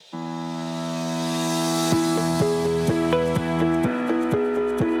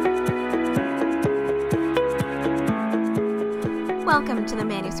welcome to the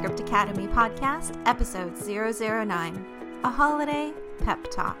Manuscript Academy podcast, episode 009, A Holiday Pep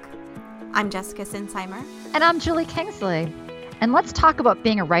Talk. I'm Jessica Sinsheimer. And I'm Julie Kingsley. And let's talk about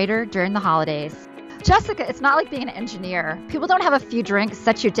being a writer during the holidays. Jessica, it's not like being an engineer. People don't have a few drinks,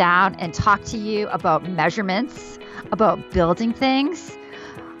 set you down, and talk to you about measurements, about building things.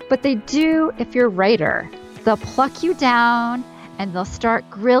 But they do if you're a writer. They'll pluck you down and they'll start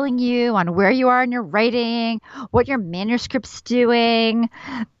grilling you on where you are in your writing, what your manuscript's doing.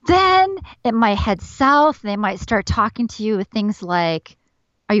 Then it might head south. They might start talking to you with things like,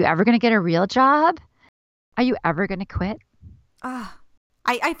 are you ever going to get a real job? Are you ever going to quit?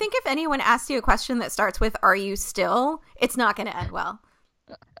 I think if anyone asks you a question that starts with, are you still, it's not going to end well.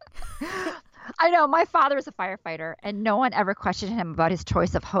 I know. My father is a firefighter, and no one ever questioned him about his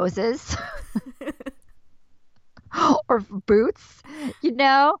choice of hoses or boots, you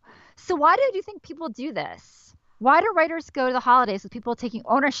know? So why do you think people do this? Why do writers go to the holidays with people taking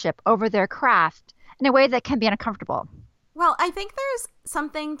ownership over their craft in a way that can be uncomfortable? Well, I think there's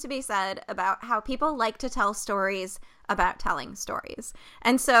something to be said about how people like to tell stories about telling stories.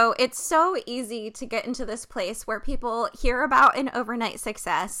 And so it's so easy to get into this place where people hear about an overnight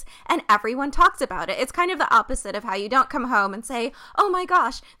success and everyone talks about it. It's kind of the opposite of how you don't come home and say, oh my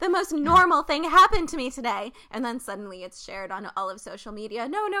gosh, the most normal thing happened to me today. And then suddenly it's shared on all of social media.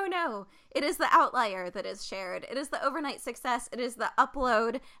 No. It is the outlier that is shared. It is the overnight success. It is the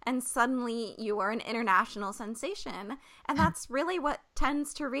upload. And suddenly you are an international sensation. And that's really what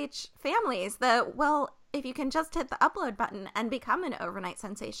tends to reach families. If you can just hit the upload button and become an overnight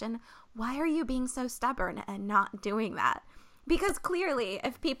sensation, why are you being so stubborn and not doing that? Because clearly,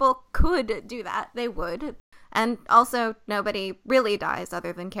 if people could do that, they would. And also, nobody really dies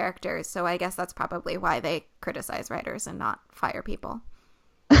other than characters. So I guess that's probably why they criticize writers and not fire people.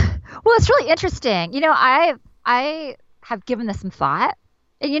 Well, it's really interesting. You know, I have given this some thought,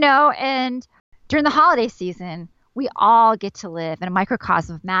 and during the holiday season, we all get to live in a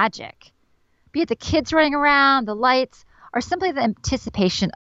microcosm of magic. Be it the kids running around, the lights, or simply the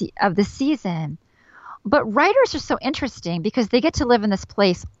anticipation of the season. But writers are so interesting because they get to live in this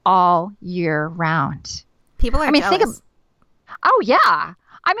place all year round. People are jealous. Oh, yeah.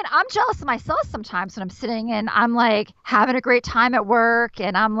 I mean, I'm jealous of myself sometimes when I'm sitting and I'm like having a great time at work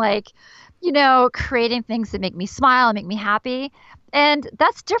and I'm like, creating things that make me smile and make me happy. And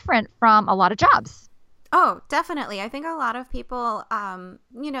that's different from a lot of jobs. Oh, definitely. I think a lot of people,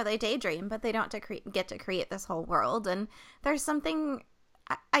 they daydream, but they don't get to create this whole world. And there's something,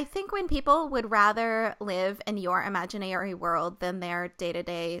 I think when people would rather live in your imaginary world than their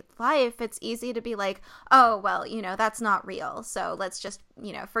day-to-day life, it's easy to be like, oh, well, that's not real. So let's just,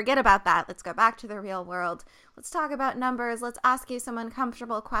 forget about that. Let's go back to the real world. Let's talk about numbers. Let's ask you some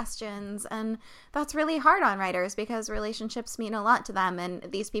uncomfortable questions. And that's really hard on writers because relationships mean a lot to them. And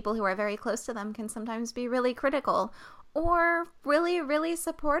these people who are very close to them can sometimes be really critical or really, really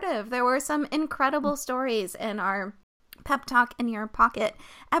supportive. There were some incredible stories in our Pep Talk in Your Pocket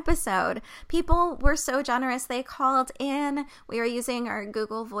episode. People were so generous. They called in. We were using our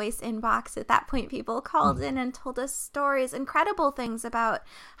Google Voice inbox. At that point, people called in and told us stories, incredible things about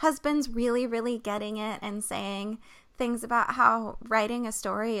husbands really, really getting it and saying things about how writing a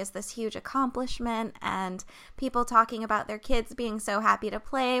story is this huge accomplishment, and people talking about their kids being so happy to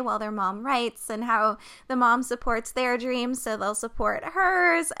play while their mom writes and how the mom supports their dreams so they'll support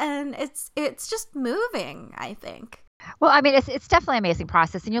hers. And it's just moving, I think. Well, I mean, it's definitely an amazing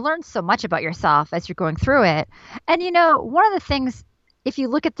process, and you learn so much about yourself as you're going through it. And, one of the things, if you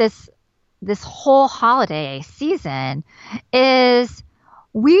look at this whole holiday season, is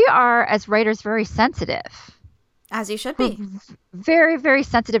we are, as writers, very sensitive. As you should be. Very, very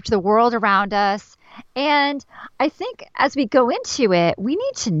sensitive to the world around us. And I think as we go into it, we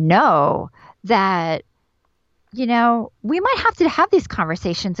need to know that, we might have to have these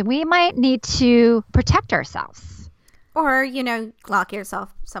conversations and we might need to protect ourselves. Or, lock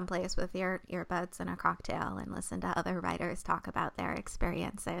yourself someplace with your earbuds and a cocktail and listen to other writers talk about their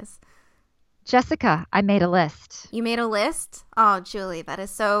experiences. Jessica, I made a list. You made a list? Oh, Julie, that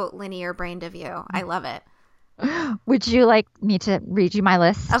is so linear-brained of you. I love it. Would you like me to read you my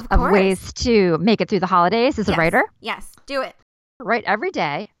list of ways to make it through the holidays as a writer? Yes, do it. Write every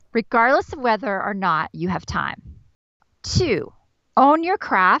day, regardless of whether or not you have time. 2, own your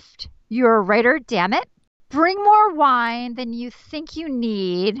craft. You're a writer, damn it. Bring more wine than you think you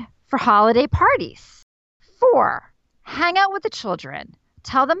need for holiday parties. 4, hang out with the children.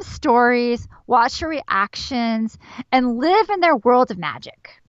 Tell them stories, watch their reactions, and live in their world of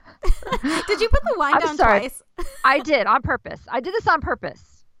magic. Did you put the wine down twice? I did, on purpose. I did this on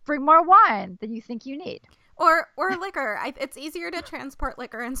purpose. Bring more wine than you think you need. Or liquor. It's easier to transport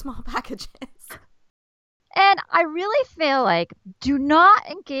liquor in small packages. And I really feel like do not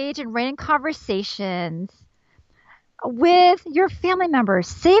engage in writing conversations with your family members.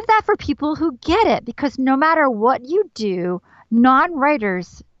 Save that for people who get it, because no matter what you do,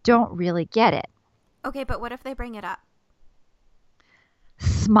 non-writers don't really get it. Okay, but what if they bring it up?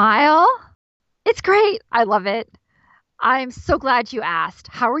 Smile. It's great. I love it. I'm so glad you asked.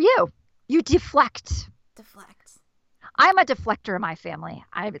 How are you? You deflect. Deflect. I'm a deflector in my family.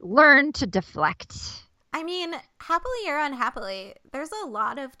 I've learned to deflect. I mean, happily or unhappily, there's a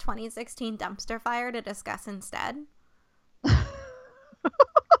lot of 2016 dumpster fire to discuss instead.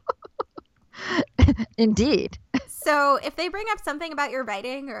 Indeed. So if they bring up something about your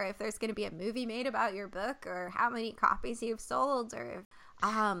writing, or if there's going to be a movie made about your book, or how many copies you've sold, or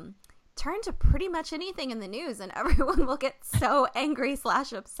turn to pretty much anything in the news and everyone will get so angry /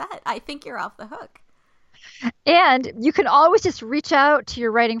 upset. I think you're off the hook. And you can always just reach out to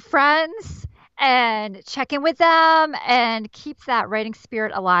your writing friends and check in with them and keep that writing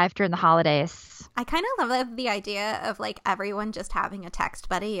spirit alive during the holidays. I kind of love the idea of like everyone just having a text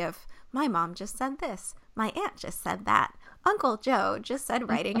buddy of, my mom just said this, my aunt just said that, Uncle Joe just said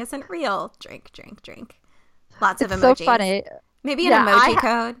writing isn't real. Drink, drink, drink. Lots of emojis. So funny. Maybe an emoji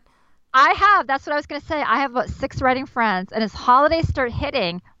code. That's what I was going to say. I have about 6 writing friends, and as holidays start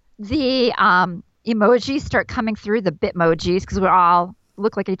hitting, the emojis start coming through, the Bitmojis, because we all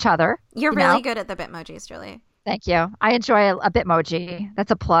look like each other. You're really good at the Bitmojis, Julie. Thank you. I enjoy a Bitmoji.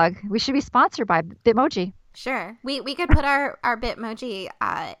 That's a plug. We should be sponsored by Bitmoji. Sure. We could put our Bitmoji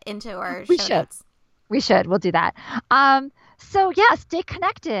into our show notes. We should. We'll do that. So, yeah, stay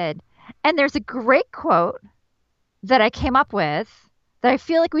connected. And there's a great quote that I came up with that I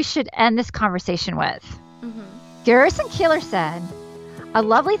feel like we should end this conversation with. Mm-hmm. Garrison Keillor said, "A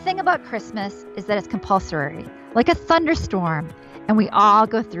lovely thing about Christmas is that it's compulsory, like a thunderstorm, and we all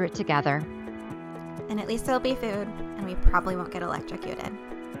go through it together." And at least there'll be food, and we probably won't get electrocuted.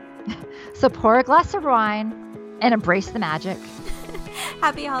 So pour a glass of wine and embrace the magic.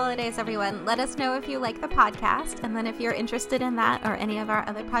 Happy holidays, everyone. Let us know if you like the podcast. And then if you're interested in that or any of our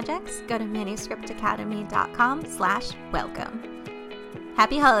other projects, go to manuscriptacademy.com/welcome.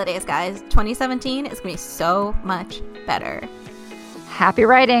 Happy holidays, guys. 2017 is going to be so much better. Happy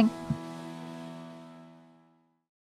writing.